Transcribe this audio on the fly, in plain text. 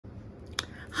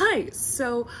Hi,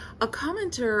 so a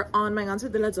commenter on my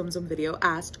Ngatso de la Dzom Dzom video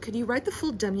asked, could you write the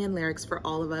full Dranyen lyrics for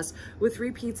all of us with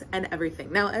repeats and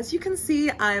everything? Now, as you can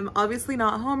see, I'm obviously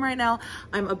not home right now.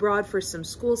 I'm abroad for some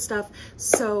school stuff,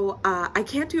 so I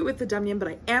can't do it with the Dranyen, but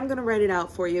I am gonna write it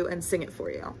out for you and sing it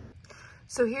for you.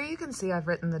 So here you can see I've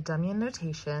written the Dranyen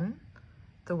notation,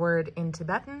 the word in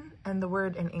Tibetan, and the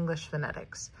word in English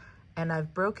phonetics. And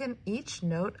I've broken each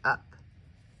note up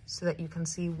so that you can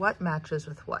see what matches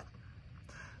with what.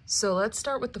 So let's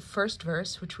start with the first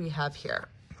verse, which we have here.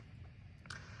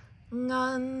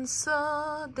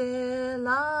 Ngatso de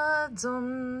la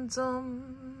dzom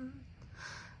dzom,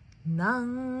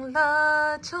 nang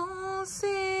la chung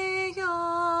si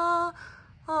yo,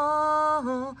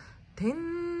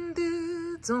 ten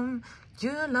du dzom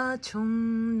yu la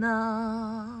chung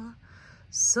na,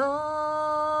 so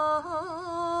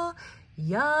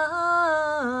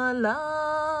ya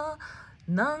la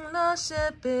nang la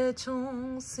shepe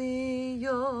chung si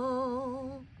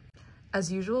yo. As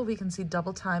usual, we can see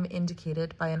double time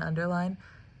indicated by an underline.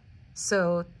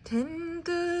 So ten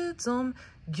du dzom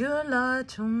yu la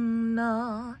chung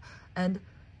na, and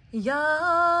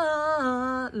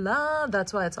ya la,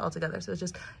 that's why it's all together. So it's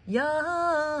just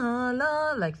ya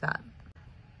la, like that.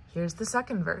 Here's the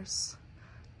second verse.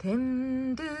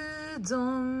 Ten du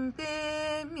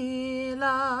dzompe mi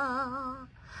la,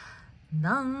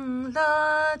 nang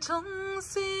la chung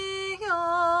si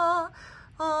yo,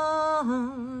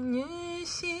 Nyün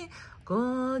shi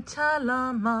go cha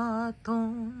la ma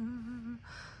tong,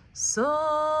 so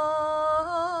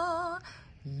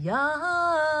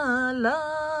ya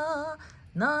la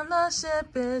nang la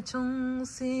shepe chung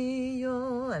si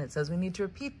yo. And it says we need to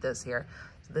repeat this here.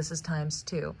 So this is times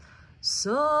 2.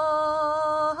 So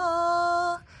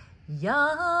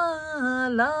ya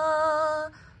la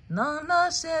nang la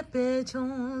shepe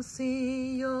chung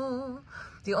si yo.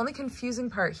 The only confusing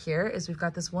part here is we've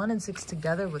got this 1 and 6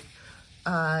 together with,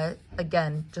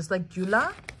 again, just like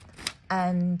jula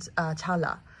and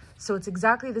chala. So it's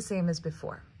exactly the same as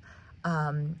before.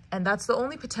 And that's the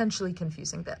only potentially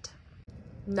confusing bit.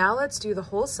 Now let's do the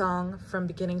whole song from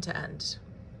beginning to end.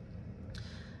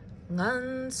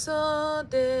 Ngatso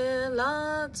de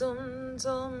la dzom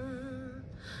dzom,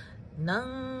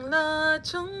 nang la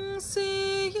chung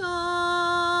si yo,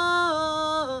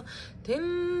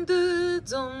 ten du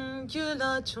dzom yu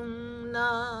la chung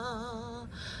na,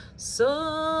 so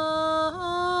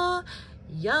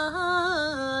ya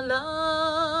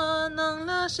la nang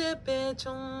la shepe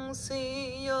chung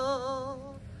si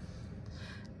yo,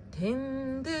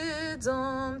 ten du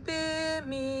dzompe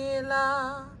mi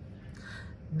la,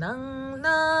 nang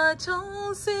la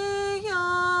chung si yo,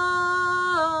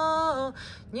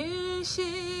 Nyün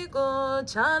shi go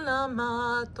cha la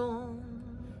ma tong,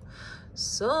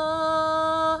 so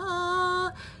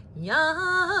ya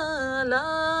la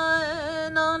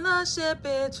nang la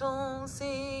shepe chung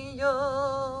si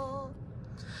yo,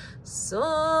 so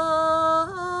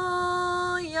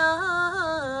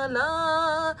ya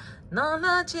la nang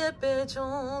la shepe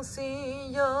chung si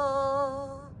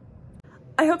yo.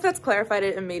 I hope that's clarified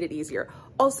it and made it easier.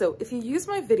 Also, if you use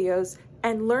my videos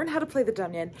and learn how to play the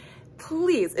Dranyen,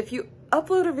 please, if you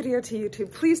upload a video to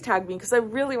YouTube, please tag me because I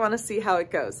really want to see how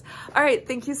it goes. All right,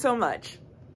 thank you so much.